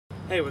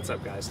Hey, what's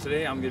up guys?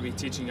 Today I'm going to be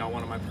teaching y'all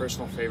one of my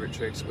personal favorite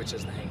tricks, which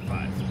is the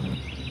hang-5.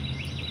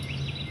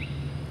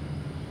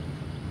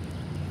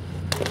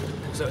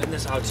 So in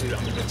this how-to,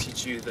 I'm going to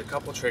teach you the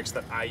couple tricks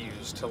that I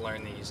use to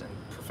learn these and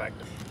perfect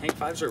them.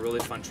 Hang-5s are a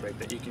really fun trick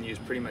that you can use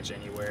pretty much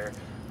anywhere,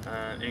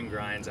 in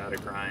grinds, out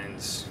of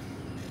grinds,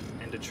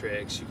 into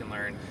tricks. You can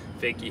learn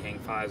fakey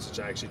hang-5s, which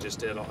I actually just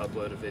did. I'll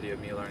upload a video of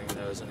me learning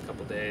those in a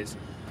couple days.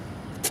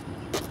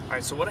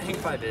 Alright, so what a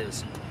hang-5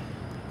 is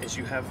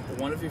you have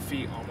one of your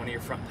feet on one of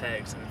your front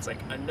pegs, and it's like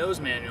a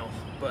nose manual,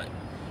 but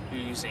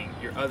you're using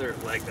your other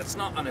leg that's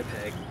not on a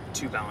peg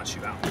to balance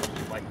you out,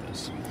 like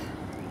this.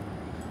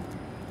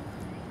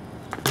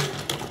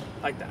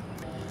 Like that.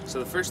 So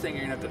the first thing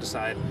you're gonna have to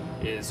decide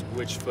is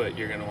which foot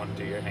you're gonna want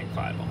to do your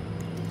hang-5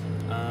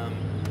 on.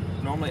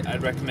 Normally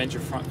I'd recommend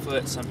your front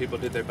foot. Some people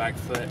do their back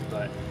foot,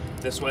 but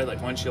this way,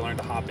 like once you learn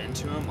to hop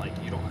into them, like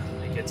you don't,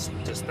 like it's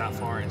just that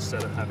far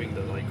instead of having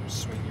to like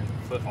swing your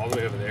foot all the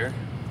way over there.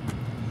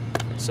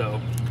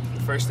 So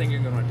the first thing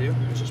you're going to do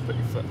is just put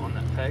your foot on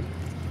that peg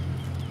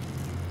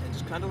and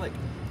just kind of like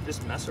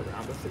just mess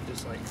around with it,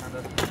 just like kind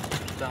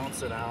of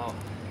balance it out,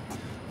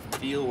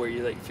 feel where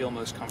you like feel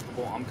most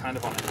comfortable. I'm kind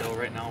of on a hill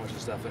right now, which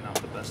is definitely not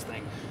the best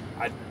thing.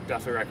 I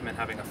definitely recommend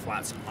having a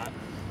flat spot,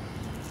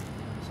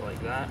 so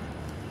like that.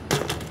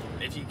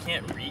 If you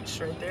can't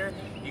reach right there,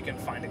 you can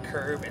find a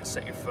curb and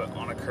set your foot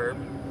on a curb.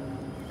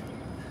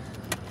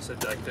 So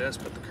like this,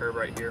 put the curb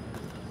right here,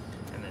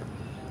 and then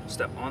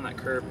step on that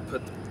curb,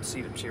 put the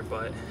seat up to your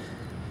butt,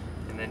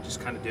 and then just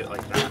kind of do it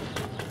like that.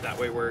 That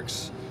way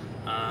works.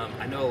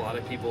 I know a lot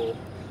of people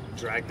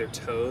drag their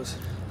toes,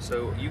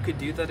 so you could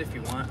do that if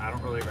you want. I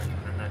don't really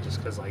recommend that just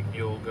because like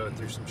you'll go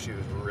through some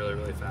shoes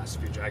really fast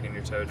if you're dragging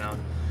your toe down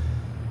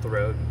the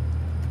road.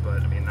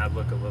 But I mean, that'd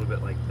look a little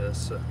bit like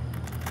this. So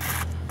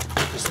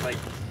just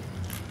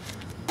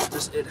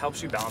it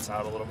helps you balance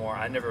out a little more.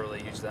 I never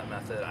really used that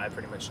method. I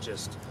pretty much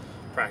just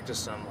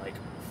practiced on like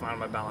find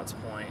my balance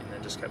point and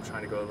then just kept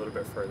trying to go a little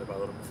bit further by a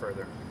little bit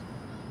further.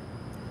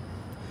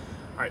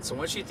 Alright, so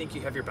once you think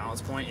you have your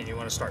balance point and you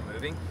want to start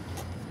moving,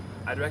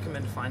 I'd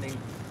recommend finding,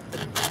 I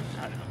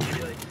don't know,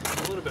 maybe like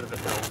a little bit of a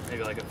hill,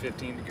 maybe like a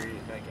 15-degree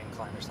like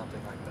incline or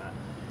something like that.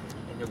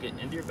 And you'll get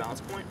into your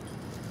balance point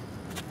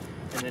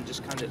and then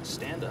just kind of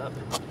stand up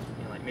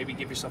and like maybe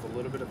give yourself a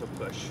little bit of a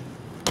push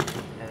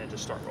and then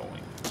just start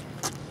rolling.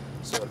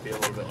 So it'd be a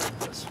little bit like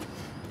this.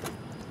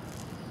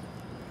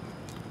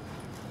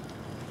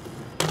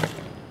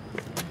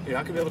 You're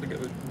not going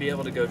to be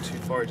able to go too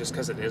far just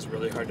because it is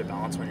really hard to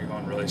balance when you're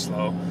going really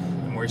slow.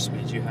 The more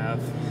speed you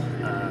have,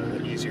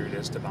 the easier it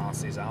is to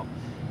balance these out.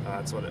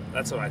 That's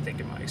what I think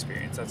in my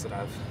experience. That's what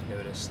I've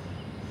noticed.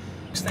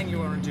 Next thing you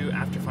want to do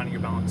after finding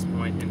your balance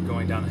point and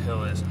going down a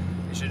hill is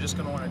you're just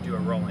going to want to do a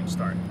rolling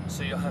start.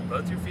 So you'll have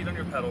both your feet on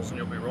your pedals and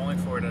you'll be rolling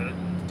forward at a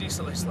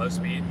decently slow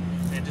speed.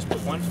 And then just put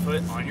one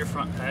foot on your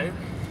front peg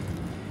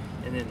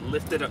and then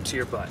lift it up to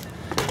your butt.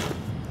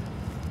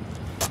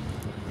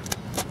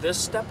 This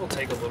step will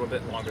take a little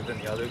bit longer than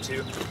the other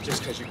two,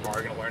 just because you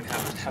are going to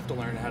have to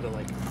learn how to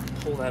like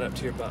pull that up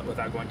to your butt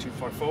without going too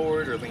far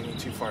forward or leaning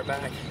too far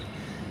back.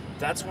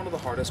 That's one of the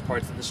hardest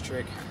parts of this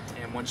trick,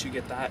 and once you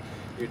get that,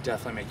 you're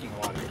definitely making a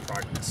lot of your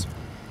progress.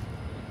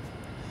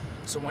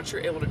 So once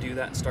you're able to do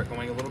that and start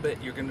going a little bit,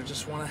 you're going to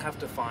just want to have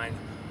to find,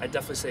 I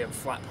definitely say, a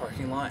flat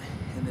parking lot,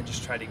 and then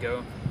just try to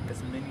go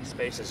as many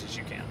spaces as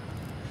you can.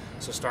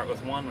 So start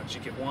with one. Once you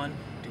get one,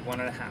 do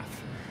 1.5.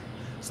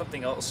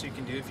 Something else you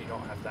can do if you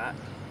don't have that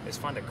is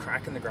find a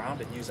crack in the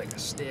ground and use like a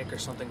stick or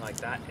something like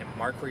that and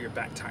mark where your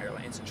back tire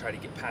lands and try to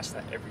get past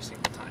that every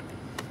single time.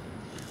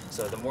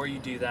 So the more you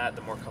do that,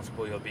 the more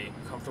comfortable you'll be.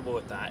 Comfortable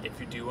with that. If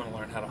you do want to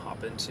learn how to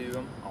hop into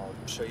them, I'll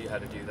show you how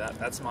to do that.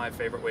 That's my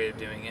favorite way of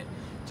doing it,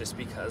 just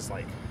because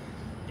like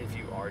if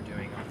you are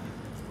doing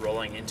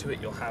rolling into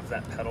it, you'll have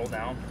that pedal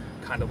down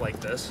kind of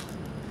like this.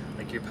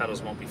 Like your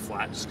pedals won't be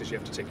flat just because you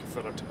have to take your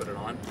foot up to put it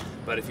on.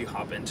 But if you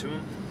hop into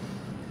them,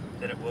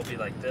 then it will be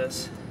like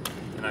this,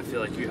 and I feel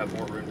like you have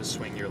more room to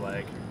swing your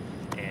leg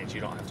and you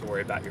don't have to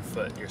worry about your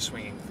foot, your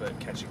swinging foot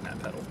catching that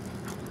pedal.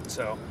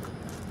 So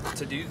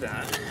to do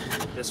that,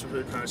 this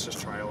would kind of just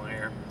trial and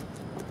error.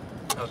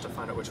 I'll have to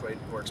find out which way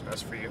works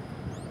best for you.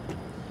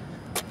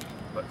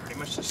 But pretty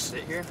much just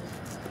sit here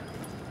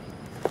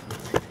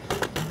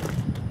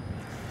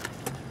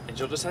and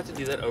you'll just have to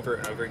do that over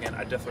and over again.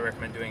 I definitely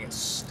recommend doing it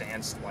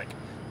stance, like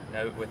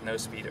with no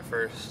speed at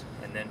first,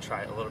 and then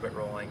try a little bit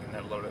rolling, and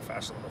then a little bit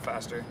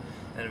faster,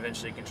 and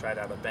eventually you can try it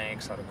out of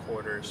banks, out of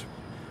quarters,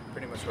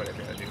 pretty much whatever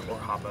you want to do, or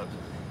hop up.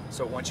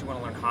 So once you want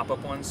to learn hop up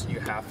ones,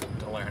 you have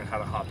to learn how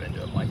to hop into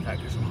them like that,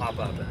 because you'll hop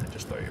up and then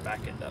just throw your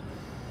back end up.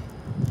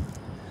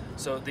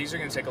 So these are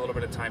going to take a little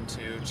bit of time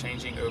too.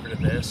 Changing over to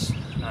this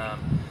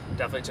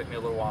definitely took me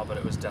a little while, but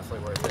it was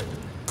definitely worth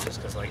it.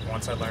 Just because like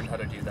once I learned how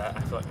to do that,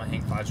 I feel like my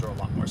hang-5s were a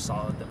lot more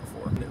solid than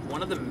before.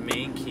 One of the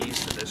main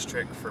keys to this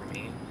trick for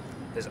me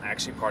is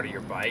actually part of your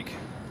bike.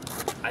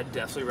 I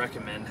definitely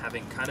recommend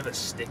having kind of a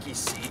sticky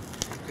seat,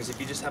 because if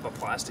you just have a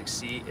plastic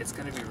seat, it's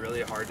going to be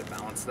really hard to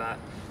balance that,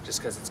 just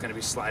because it's going to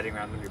be sliding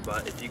around on your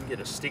butt. If you can get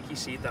a sticky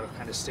seat that'll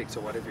kind of stick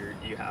to whatever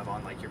you have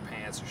on, like your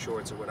pants or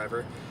shorts or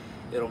whatever,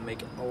 it'll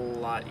make it a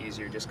lot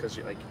easier, just because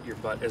your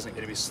butt isn't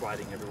going to be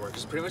sliding everywhere.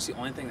 Because pretty much the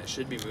only thing that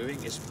should be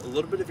moving is a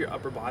little bit of your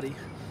upper body,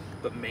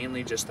 but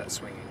mainly just that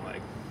swinging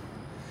leg.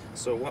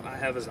 So what I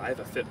have is I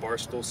have a fit bar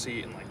stool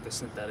seat in like the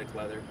synthetic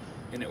leather,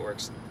 and it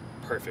works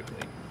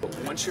perfectly. But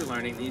once you're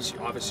learning these,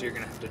 obviously you're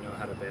going to have to know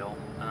how to bail.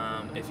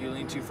 If you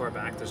lean too far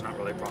back, there's not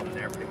really a problem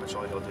there. Pretty much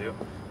all you'll do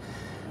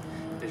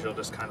is you'll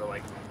just kind of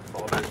like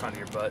fall back onto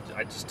your butt.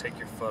 I just take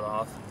your foot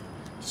off,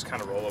 just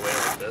kind of roll away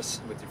like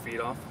this with your feet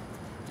off.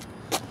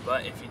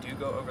 But if you do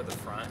go over the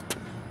front,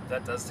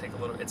 that does take a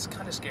little, it's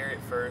kind of scary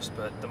at first,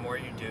 but the more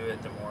you do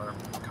it, the more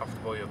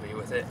comfortable you'll be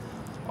with it.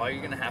 All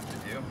you're going to have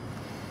to do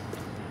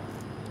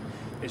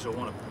is you'll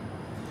want to,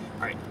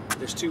 all right,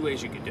 there's two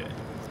ways you can do it.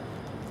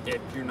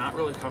 If you're not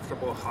really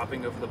comfortable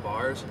hopping over the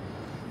bars,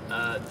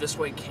 this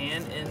way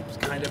can end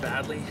kind of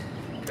badly,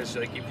 because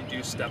like if you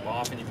do step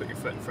off and you put your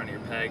foot in front of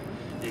your peg,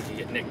 you can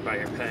get nicked by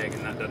your peg,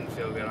 and that doesn't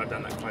feel good. I've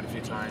done that quite a few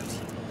times,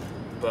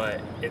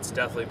 but it's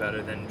definitely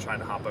better than trying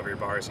to hop over your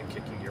bars and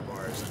kicking your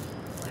bars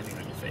and landing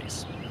on your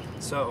face.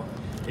 So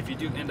if you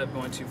do end up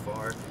going too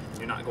far,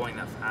 you're not going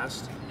that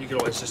fast, you could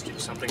always just do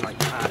something like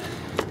that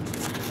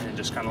and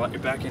just kind of let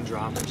your back end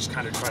drop and just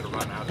kind of try to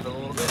run out of it a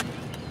little bit.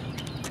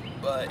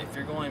 But if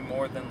you're going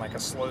more than like a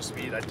slow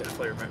speed, I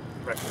definitely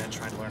recommend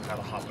trying to learn how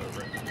to hop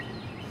over it.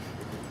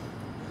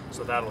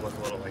 So that'll look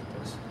a little like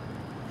this.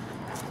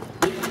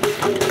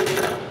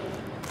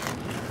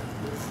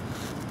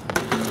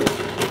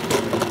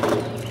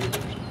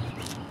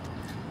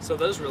 So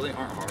those really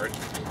aren't hard.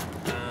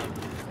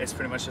 It's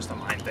pretty much just a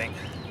mind thing.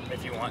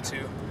 If you want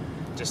to,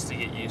 just to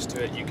get used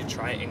to it, you can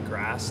try it in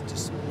grass.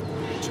 Just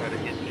try to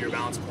get your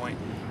balance point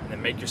and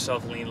then make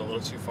yourself lean a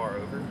little too far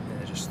over and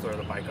then just throw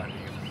the bike under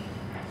you.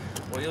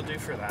 What you'll do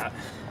for that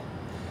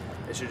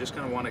is you're just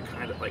going to want to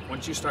kind of like,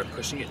 once you start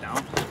pushing it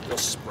down, you'll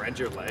spread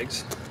your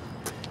legs.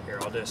 Here,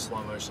 I'll do a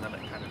slow motion of it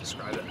and kind of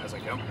describe it as I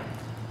go.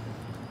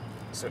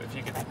 So if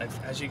you can,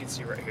 as you can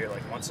see right here,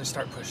 like once I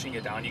start pushing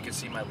it down, you can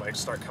see my legs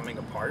start coming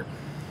apart.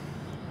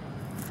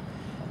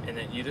 And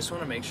then you just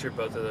want to make sure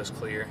both of those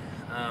clear.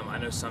 I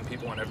know some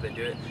people, whenever they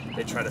do it,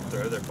 they try to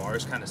throw their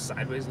bars kind of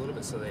sideways a little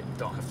bit so they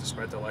don't have to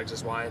spread their legs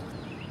as wide.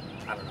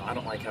 I don't know, I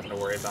don't like having to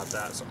worry about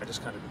that, so I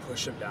just kind of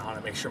push them down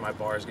and make sure my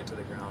bars get to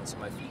the ground so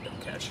my feet don't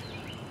catch.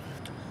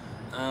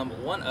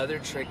 One other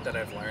trick that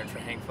I've learned for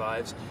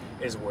hang-5s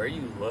is where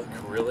you look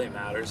really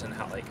matters in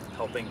how, like,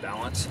 helping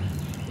balance.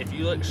 If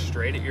you look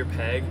straight at your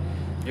peg,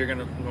 you're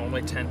gonna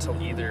normally tend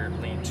to either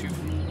lean too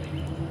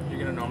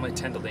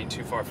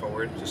far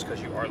forward just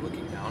because you are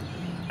looking down.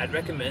 I'd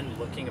recommend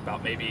looking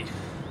about maybe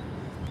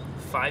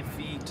 5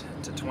 feet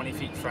to 20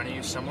 feet in front of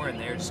you, somewhere in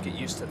there. Just get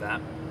used to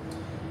that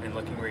and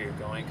looking where you're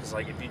going, because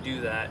like if you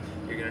do that,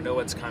 you're gonna know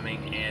what's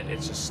coming and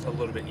it's just a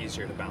little bit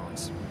easier to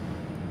balance.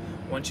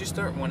 Once you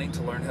start wanting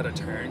to learn how to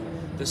turn,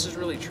 this is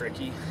really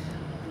tricky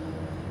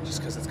just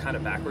because it's kind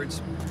of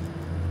backwards.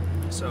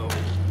 So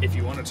if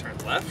you want to turn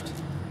left,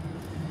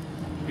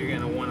 you're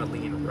gonna want to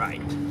lean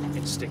right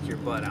and stick your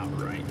butt out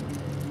right,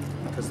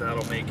 because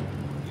that'll make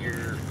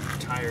your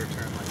tire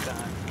turn like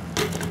that.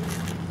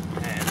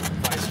 And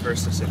vice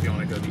versa, so if you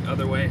want to go the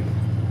other way,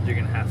 you're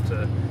gonna have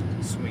to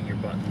swing your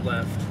butt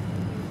left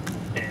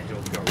and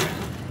you'll go right.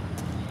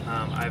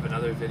 I have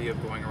another video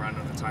of going around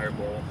on a tire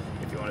bowl.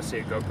 If you want to see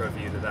a GoPro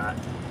view to that,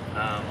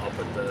 I'll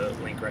put the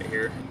link right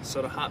here.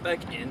 So to hop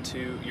back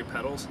into your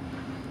pedals,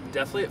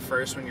 definitely at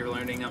first when you're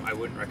learning them, I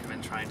wouldn't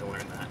recommend trying to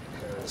learn that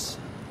because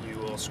you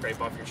will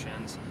scrape off your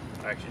shins.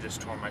 I actually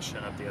just tore my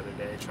shin up the other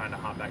day trying to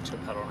hop back to a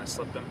pedal and I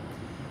slipped them.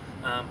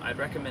 I'd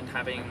recommend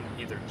having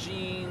either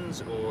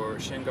jeans or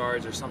shin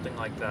guards or something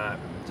like that,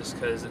 just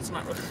because it's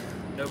not really,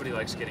 nobody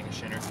likes getting a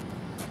shinner.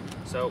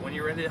 So when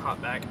you're ready to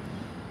hop back,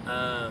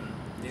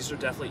 these are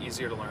definitely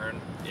easier to learn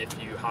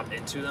if you hop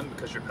into them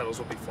because your pedals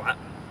will be flat.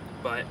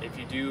 But if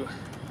you do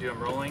them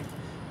rolling,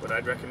 what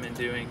I'd recommend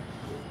doing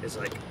is,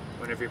 like,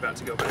 whenever you're about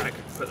to go back,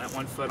 put that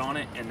one foot on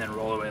it and then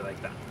roll away like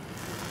that.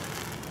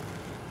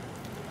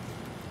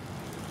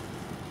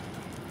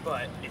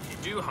 But if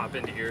you do hop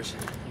into yours,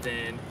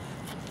 then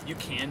you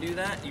can do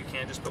that. You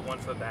can just put one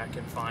foot back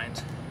and find,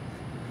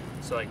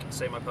 so like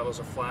say my pedals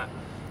are flat,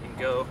 you can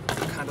go,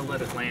 kind of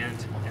let it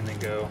land and then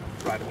go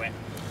right away.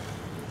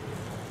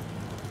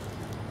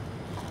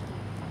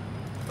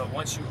 But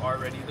once you are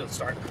ready to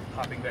start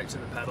hopping back to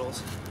the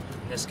pedals,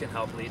 this can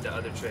help lead to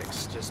other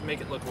tricks. Just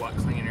make it look a lot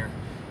cleaner,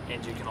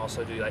 and you can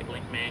also do like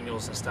link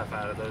manuals and stuff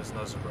out of those, and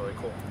those are really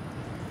cool.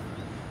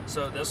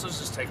 So this will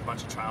just take a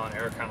bunch of trial and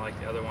error, kind of like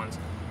the other ones.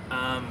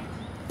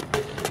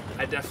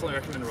 I definitely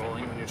recommend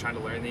rolling when you're trying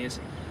to learn these,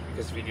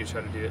 because if you do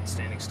try to do it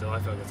standing still, I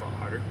feel like it's a lot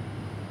harder.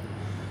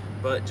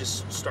 But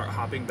just start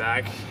hopping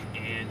back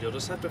and you'll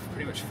just have to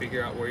pretty much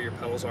figure out where your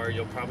pedals are.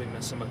 You'll probably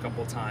miss them a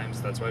couple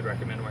times. That's why I'd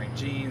recommend wearing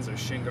jeans or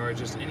shin guards,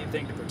 just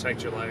anything to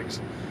protect your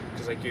legs,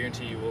 because I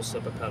guarantee you will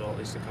slip a pedal at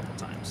least a couple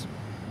times.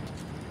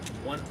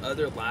 One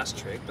other last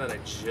trick that I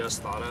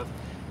just thought of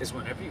is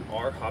whenever you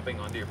are hopping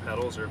onto your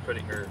pedals or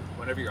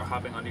whenever you're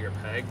hopping onto your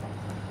peg,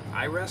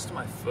 I rest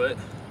my foot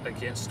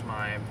against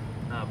my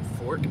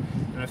fork,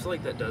 and I feel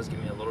like that does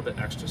give me a little bit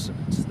extra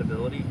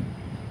stability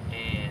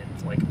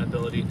and like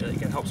ability.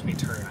 Like, it helps me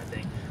turn, I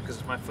think, because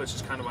if my foot's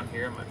just kind of on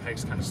here and my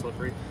peg's kind of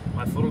slippery,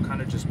 my foot will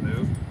kind of just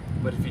move.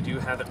 But if you do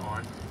have it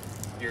on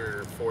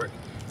your fork,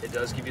 it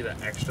does give you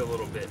that extra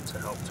little bit to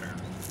help turn.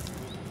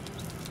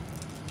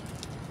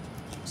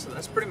 So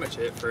that's pretty much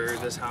it for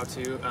this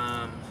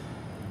how-to.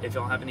 If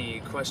y'all have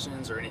any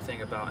questions or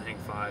anything about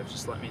hang-5,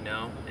 just let me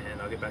know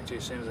and I'll get back to you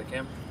as soon as I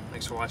can.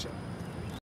 Thanks for watching.